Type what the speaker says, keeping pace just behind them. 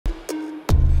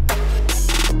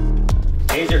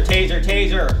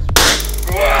your taser.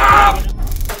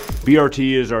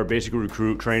 BRT is our basic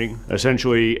recruit training.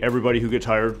 Essentially, everybody who gets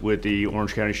hired with the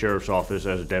Orange County Sheriff's Office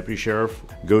as a deputy sheriff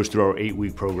goes through our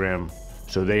 8-week program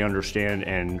so they understand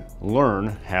and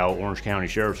learn how Orange County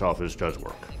Sheriff's Office does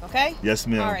work. Okay? Yes,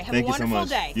 ma'am. All right, have Thank a you so wonderful much.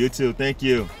 day. You too. Thank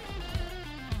you.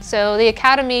 So the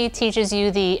Academy teaches you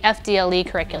the FDLE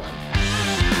curriculum.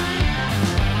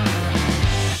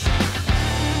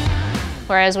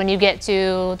 Whereas when you get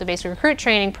to the basic recruit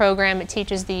training program, it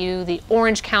teaches you the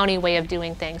Orange County way of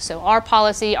doing things. So our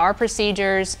policy, our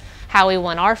procedures, how we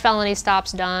want our felony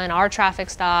stops done, our traffic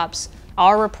stops,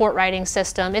 our report writing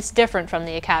system, it's different from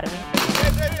the Academy.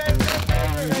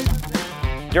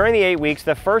 During the 8 weeks,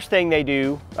 the first thing they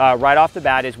do right off the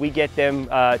bat is we get them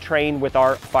trained with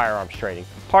our firearms training.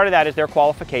 Part of that is their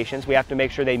qualifications. We have to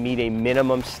make sure they meet a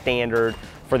minimum standard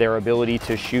for their ability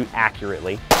to shoot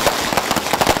accurately.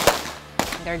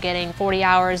 They're getting 40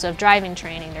 hours of driving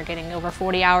training. They're getting over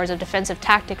 40 hours of defensive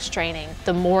tactics training.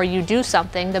 The more you do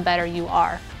something, the better you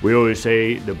are. We always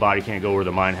say the body can't go where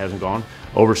the mind hasn't gone.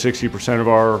 Over 60% of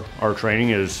our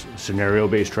training is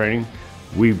scenario-based training.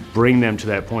 We bring them to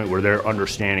that point where they're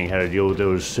understanding how to deal with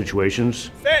those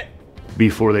situations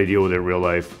before they deal with it in real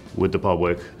life with the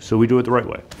public, so we do it the right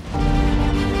way.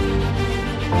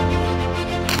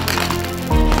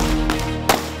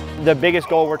 The biggest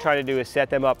goal we're trying to do is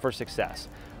set them up for success.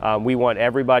 We want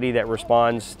everybody that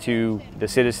responds to the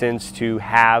citizens to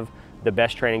have the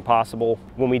best training possible.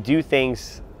 When we do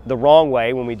things the wrong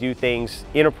way, when we do things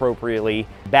inappropriately,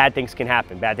 bad things can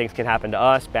happen. Bad things can happen to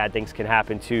us, bad things can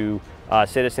happen to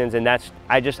citizens, and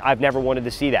I've never wanted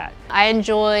to see that. I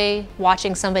enjoy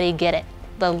watching somebody get it,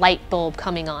 the light bulb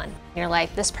coming on. You're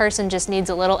like, this person just needs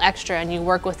a little extra, and you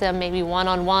work with them maybe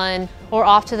one-on-one or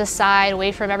off to the side,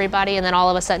 away from everybody, and then all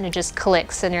of a sudden it just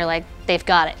clicks and you're like, they've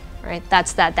got it, right?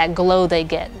 That's that glow they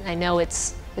get. I know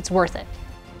it's worth it.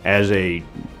 As a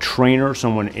trainer,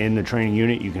 someone in the training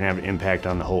unit, you can have an impact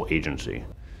on the whole agency.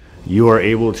 You are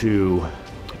able to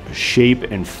shape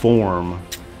and form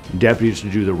deputies to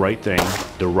do the right thing,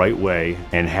 the right way,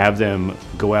 and have them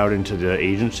go out into the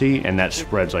agency, and that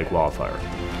spreads like wildfire.